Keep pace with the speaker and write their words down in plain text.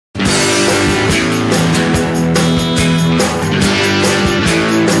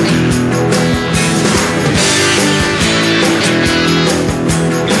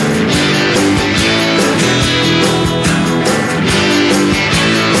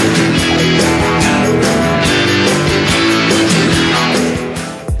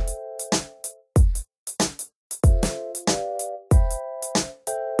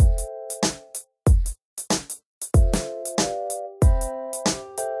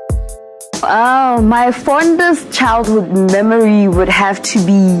My fondest childhood memory would have to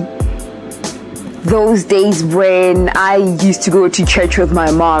be those days when I used to go to church with my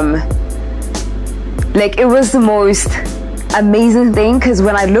mom. Like, it was the most amazing thing, because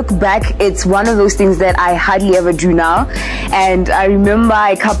when I look back, it's one of those things that I hardly ever do now. And I remember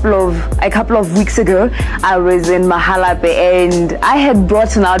a couple of weeks ago, I was in Mahalape and I had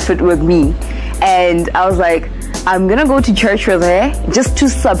brought an outfit with me, and I was like, I'm gonna go to church with her just to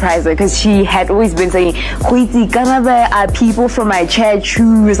surprise her, because she had always been saying, Goitse, there are people from my church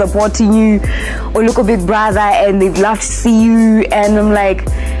who are supporting you, or look a big brother, and they'd love to see you. And I'm like,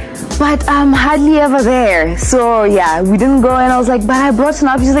 but I'm hardly ever there. So yeah, we didn't go, and I was like, but I brought an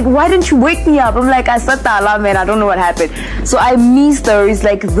outfit. She's like, why didn't you wake me up? I'm like, I set the alarm and I don't know what happened. So I miss those.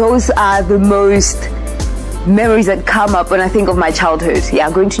 Like, those are the most memories that come up when I think of my childhood.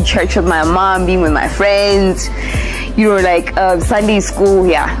 Yeah, going to church with my mom, being with my friends, you know, like Sunday school.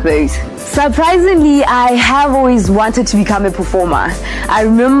 Yeah, those. Surprisingly, I have always wanted to become a performer. I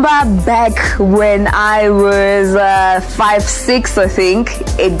remember back when I was 5'6", I think.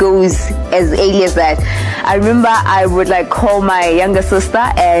 It goes as early as that. I remember I would like call my younger sister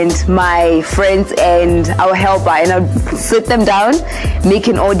and my friends and our helper, and I'd sit them down, make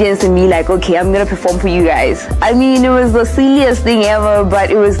an audience, and be like, okay, I'm gonna perform for you guys. I mean, it was the silliest thing ever,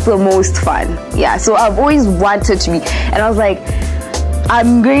 but it was the most fun. Yeah, so I've always wanted to be, and I was like,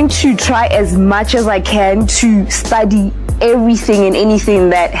 I'm going to try as much as I can to study everything and anything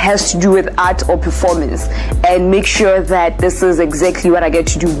that has to do with art or performance, and make sure that this is exactly what I get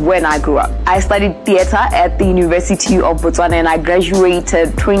to do when I grow up. I studied theater at the University of Botswana, and I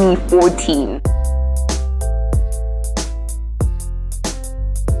graduated 2014.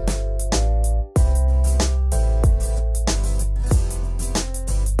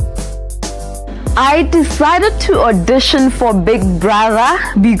 I decided to audition for Big Brother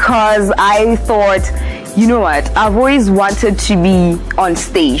because I thought, you know what, I've always wanted to be on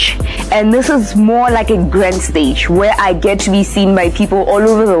stage, and this is more like a grand stage where I get to be seen by people all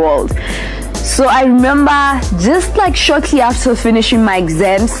over the world. So I remember just like shortly after finishing my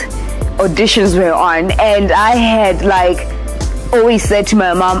exams, auditions were on, and I had like always said to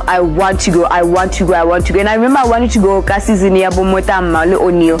my mom, I want to go. And I remember I wanted to go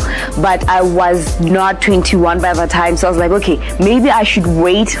but I was not 21 by the time, so I was like, okay, maybe I should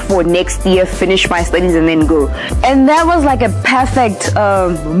wait for next year, finish my studies, and then go. And that was like a perfect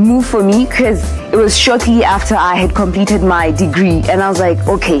move for me, because it was shortly after I had completed my degree, and I was like,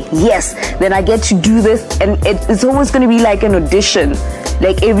 okay, yes, then I get to do this, and it's always going to be like an audition,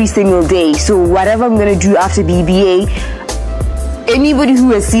 like every single day. So whatever I'm going to do after BBA, anybody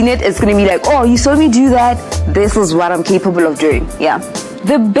who has seen it is going to be like, oh, you saw me do that, this is what I'm capable of doing. Yeah,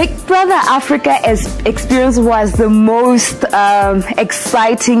 the Big Brother Africa experience was the most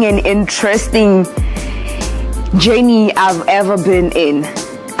exciting and interesting journey I've ever been in.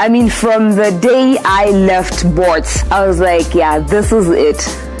 I mean, from the day I left boards, I was like, yeah, this is it.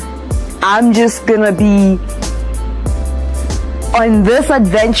 I'm just gonna be on this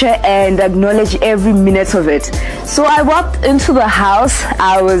adventure and acknowledge every minute of it. So I walked into the house.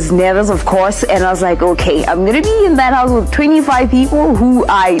 I was nervous, of course, and I was like, okay, I'm gonna be in that house with 25 people who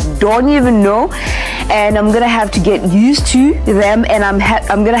I don't even know, and I'm gonna have to get used to them, and I'm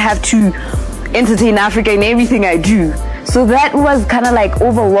gonna have to entertain Africa in everything I do. So that was kind of like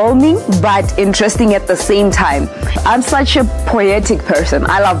overwhelming but interesting at the same time. I'm such a poetic person.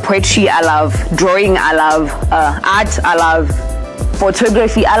 I love poetry, I love drawing, I love art, I love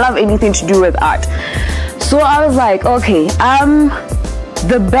photography, I love anything to do with art. So I was like, okay,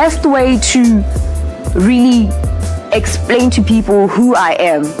 the best way to really explain to people who I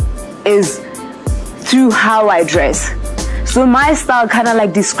am is through how I dress. So my style kind of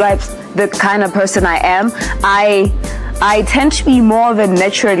like describes the kind of person I am. I tend to be more of a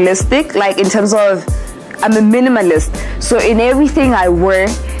naturalistic, like in terms of, I'm a minimalist. So in everything I wear,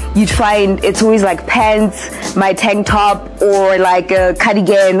 you'd find it's always like pants, my tank top, or like a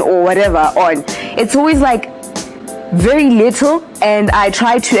cardigan or whatever on. It's always like very little, and I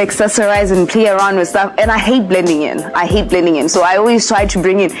try to accessorize and play around with stuff, and I hate blending in. So I always try to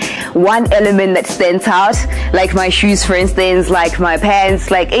bring in one element that stands out, like my shoes, for instance, like my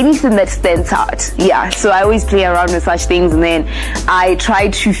pants, like anything that stands out. Yeah, so I always play around with such things, and then I try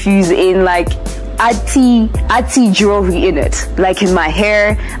to fuse in like artsy jewelry in it. Like in my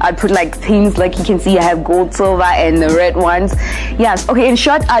hair, I'd put like things like you can see I have gold, silver, and the red ones. Yes, okay, in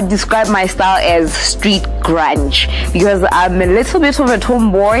short, I'd describe my style as street grunge, because I'm a little bit of a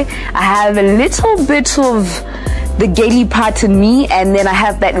tomboy. I have a little bit of the gaily part in me, and then I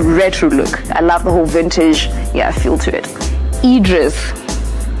have that retro look. I love the whole vintage, feel to it. Idris.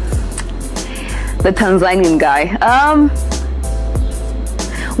 the Tanzanian guy.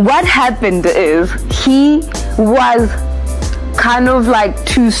 What happened is he was kind of like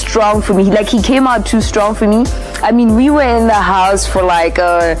too strong for me. Like he came out too strong for me. I mean, we were in the house for like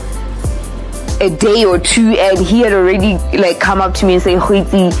a day or two, and he had already like come up to me and say,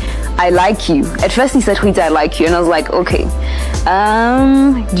 Goitse, I like you. At first he said, Goitse, I like you, and I was like, okay.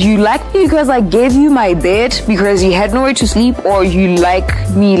 Do you like me because I gave you my bed because you had nowhere to sleep, or you like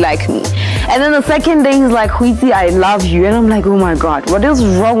me? And then the second day he's like, Goitse, I love you. And I'm like, oh my god, what is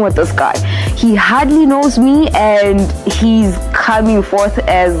wrong with this guy? He hardly knows me and he's coming forth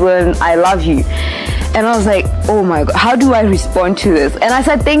as an I love you. And I was like, oh my god, how do I respond to this? And I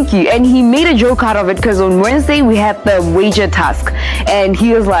said, thank you. And he made a joke out of it because on Wednesday we had the wager task. And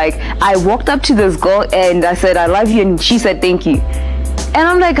he was like, I walked up to this girl and I said, I love you. And she said, thank you. And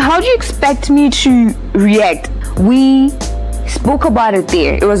I'm like, how do you expect me to react? We spoke about it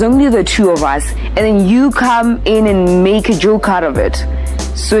there. It was only the two of us. And then you come in and make a joke out of it.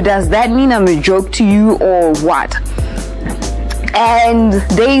 So does that mean I'm a joke to you or what? And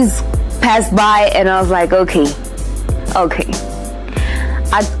days passed by and I was like, okay,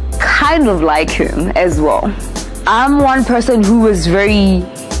 I kind of like him as well. I'm one person who was very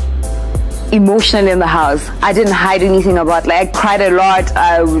emotional in the house. I didn't hide anything about, like, I cried a lot,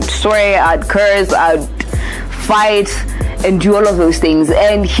 I would swear, I'd curse, I'd fight and do all of those things.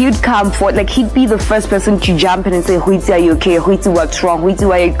 And he'd come forward, like he'd be the first person to jump in and say, Goitse, are you okay? Goitse, what's wrong? Goitse,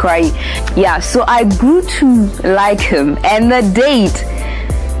 why are you crying? Yeah, so I grew to like him. And the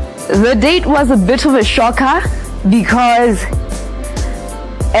date was a bit of a shocker because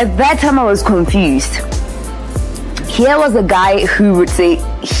at that time I was confused. Here was a guy who would say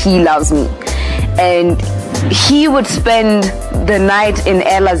he loves me, and he would spend the night in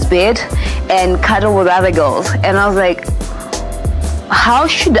Ella's bed and cuddle with other girls. And I was like, how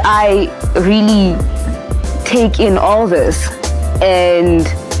should I really take in all this and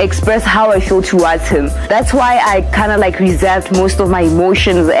express how I feel towards him? That's why I kind of like reserved most of my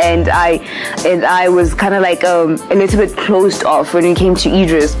emotions, and I was kind of like a little bit closed off when it came to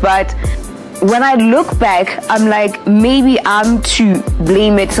Idris. But when I look back, I'm like, maybe I'm to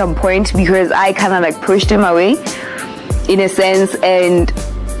blame at some point because I kind of like pushed him away in a sense, and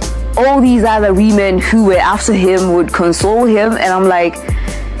all these other women who were after him would console him, and I'm like,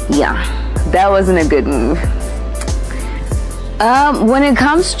 yeah, that wasn't a good move. When it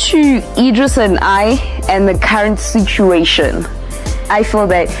comes to Idris and I and the current situation, I feel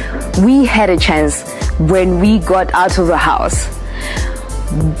that we had a chance when we got out of the house,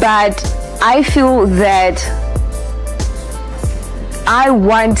 but I feel that I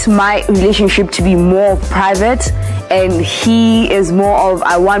want my relationship to be more private, and he is more of,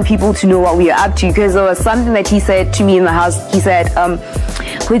 I want people to know what we are up to. Because there was something that he said to me in the house. He said,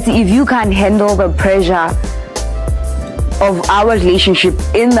 Goitse, if you can't handle the pressure of our relationship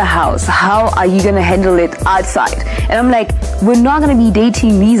in the house, how are you gonna handle it outside? And I'm like, we're not gonna be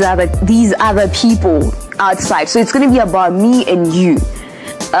dating these other people outside, so it's gonna be about me and you.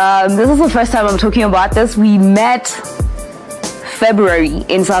 This is the first time I'm talking about this. We met February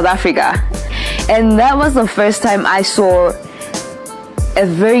in South Africa, and that was the first time I saw a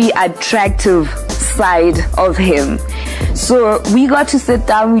very attractive side of him. So we got to sit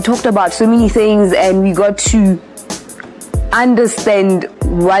down, we talked about so many things, and we got to understand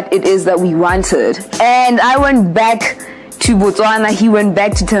what it is that we wanted. And I went back to Botswana, he went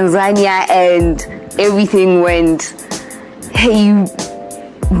back to Tanzania, and everything went,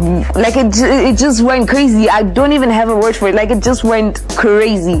 like it just went crazy. I don't even have a word for it. Like, it just went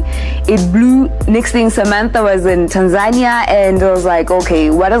crazy. It blew. Next thing, Samantha was in Tanzania, and I was like, okay,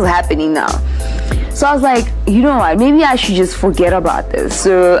 what is happening now? So I was like, you know what, maybe I should just forget about this.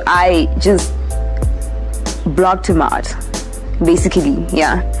 So I just blocked him out, basically.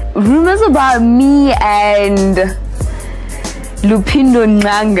 Yeah, rumors about me and Lupindo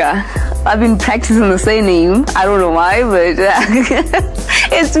Nganga. I've been practicing the same name. I don't know why, but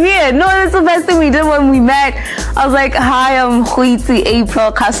it's weird. No, that's the best thing we did when we met. I was like, hi, I'm Goitse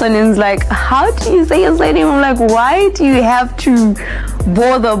April Kgaswane. It's like, how do you say your surname? I'm like, why do you have to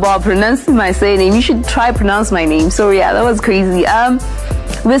bother about pronouncing my surname? You should try pronounce my name. So yeah, that was crazy.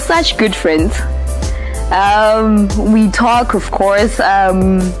 We're such good friends. We talk, of course.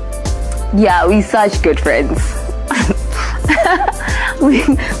 Yeah, we're such good friends.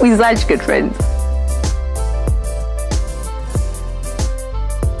 we're such good friends.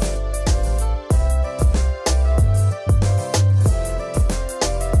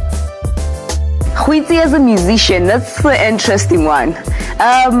 Goitse as a musician, that's the interesting one.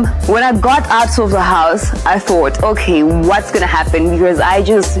 When I got out of the house, I thought, okay, what's gonna happen? Because I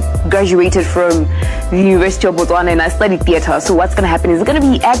just graduated from the University of Botswana and I studied theater. So what's gonna happen? Is it gonna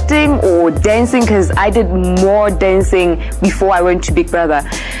be acting or dancing? Because I did more dancing before I went to Big Brother.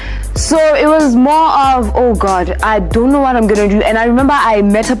 So it was more of, oh God, I don't know what I'm gonna do. And I remember I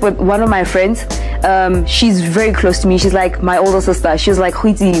met up with one of my friends. She's very close to me. She's like my older sister. She's like,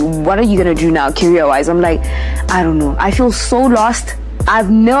 Goitse, what are you gonna do now career-wise? I'm like, I don't know. I feel so lost.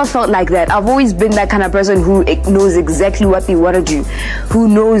 I've never felt like that. I've always been that kind of person who knows exactly what they want to do, who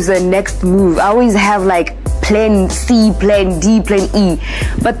knows the next move. I always have like plan C, plan D, plan E.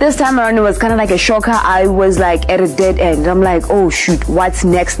 But this time around, it was kind of like a shocker. I was like at a dead end. I'm like, oh shoot, what's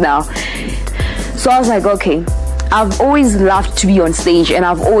next now? So I was like, okay, I've always loved to be on stage, and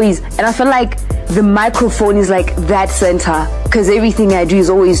I feel like the microphone is like that center, because everything I do is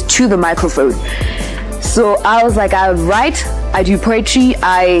always to the microphone. So I was like, I write, I do poetry,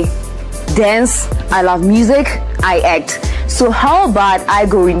 I dance, I love music, I act. So how about I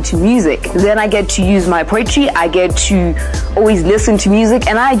go into music? Then I get to use my poetry, I get to always listen to music,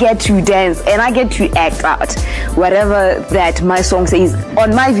 and I get to dance, and I get to act out whatever that my song says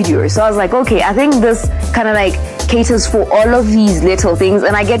on my video. So I was like, okay, I think this kind of like caters for all of these little things,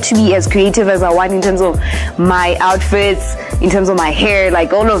 and I get to be as creative as I want in terms of my outfits, in terms of my hair,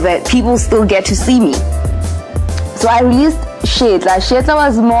 like all of that. People still get to see me. So I released Shetla. Shetla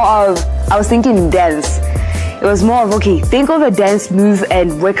was more of, I was thinking dance. It was more of, okay, think of a dance move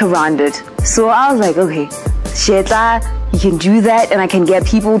and work around it. So I was like, okay, Shetla, you can do that, and I can get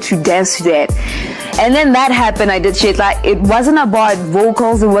people to dance to that. And then that happened. I did Shetla. It wasn't about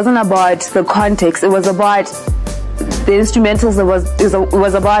vocals. It wasn't about the context. It was about the instrumentals. It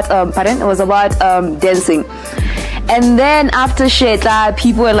was about dancing. And then after Shetla,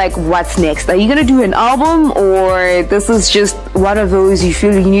 people were like, what's next? Are you gonna do an album, or this is just one of those you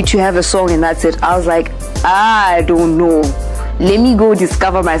feel you need to have a song and that's it? I was like, I don't know. Let me go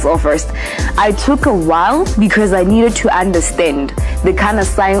discover myself first. I took a while because I needed to understand the kind of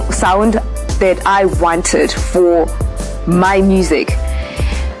sound that I wanted for my music.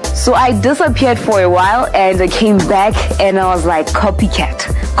 So I disappeared for a while and I came back and I was like, copycat.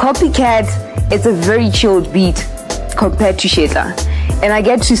 Copycat, it's a very chilled beat compared to Shetla. And I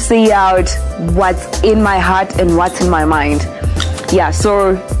get to say out what's in my heart and what's in my mind. Yeah,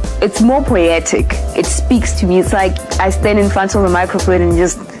 so it's more poetic. It speaks to me. It's like I stand in front of the microphone and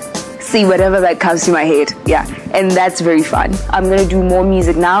just say whatever that comes to my head. Yeah, and that's very fun. I'm gonna do more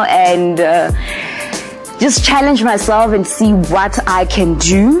music now and just challenge myself and see what I can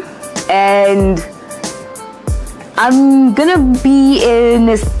do. And I'm gonna be in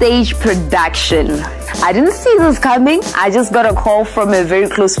a stage production. I didn't see this coming. I just got a call from a very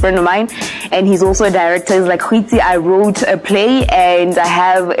close friend of mine, and he's also a director. He's like, Goitse, I wrote a play and I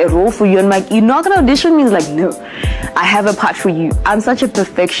have a role for you. And I'm like, you're not gonna audition me? He's like, no, I have a part for you. I'm such a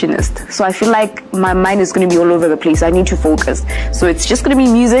perfectionist, so I feel like my mind is gonna be all over the place. I need to focus. So it's just gonna be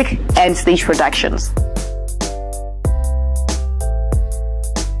music and stage productions.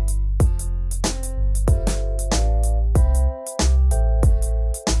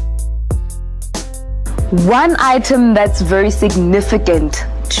 One item that's very significant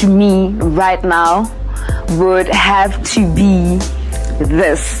to me right now would have to be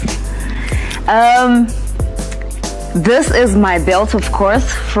this. This is my belt, of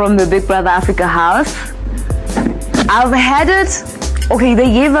course, from the Big Brother Africa house. I've had it. Okay, they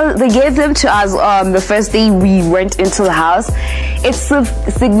gave them to us the first day we went into the house. It's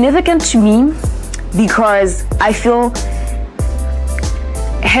significant to me because I feel,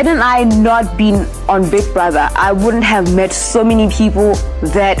 hadn't I not been on Big Brother, I wouldn't have met so many people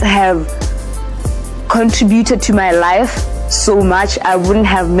that have contributed to my life so much. I wouldn't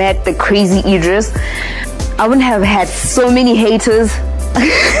have met the crazy Idris. I wouldn't have had so many haters.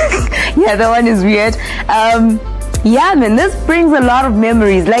 Yeah, that one is weird. Yeah, man, this brings a lot of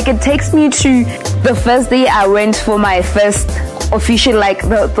memories. Like, it takes me to the first day I went for my first official, like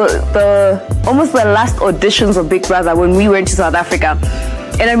the almost the last auditions of Big Brother when we went to South Africa.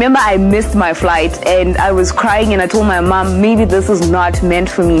 And I remember I missed my flight and I was crying and I told my mom, maybe this is not meant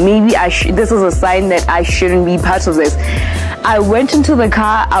for me. Maybe this is a sign that I shouldn't be part of this. I went into the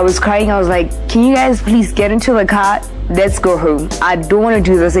car, I was crying, I was like, can you guys please get into the car? Let's go home. I don't want to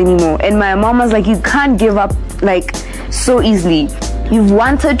do this anymore. And my mom was like, you can't give up like so easily. You've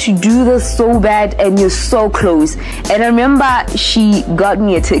wanted to do this so bad and you're so close. And I remember she got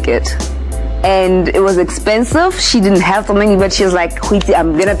me a ticket. And it was expensive. She didn't have the money, but she was like, Goitse,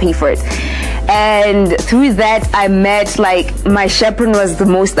 I'm gonna pay for it. and through that I met, like, my chaperone was the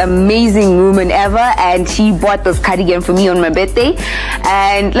most amazing woman ever, and she bought this cardigan for me on my birthday.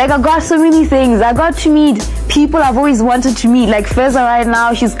 And like, I got so many things. I got to meet people I've always wanted to meet, like Feza right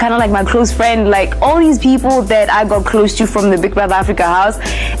now, she's kind of like my close friend. Like, all these people that I got close to from the Big Brother Africa house,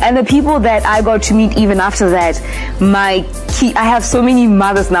 and the people that I got to meet even after that. I have so many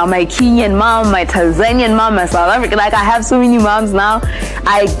mothers now, my Kenyan mom, my Tanzanian mom, my South African, like, I have so many moms now.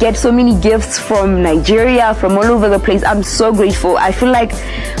 I get so many gifts from Nigeria, from all over the place. I'm so grateful. I feel like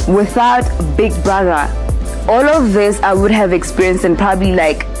without Big Brother, all of this I would have experienced in probably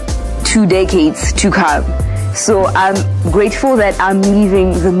like 2 decades to come. So I'm grateful that I'm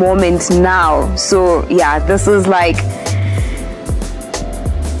living the moment now. So yeah, this is like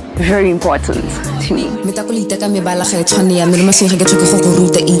very important to me.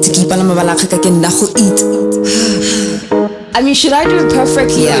 I mean, should I do it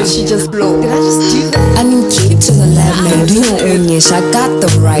perfectly or should just blow? Did I just do that? I mean, keep to the left, man. Do your own yes. I got the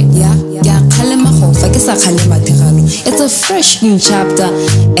right, yeah. It's a fresh new chapter,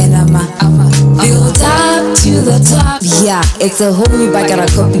 and I'ma build up to the top. Yeah, it's a whole new back. Gotta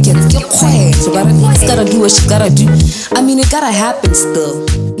copycat. Get quiet. So gotta gotta do what you gotta do. I mean, it gotta happen still.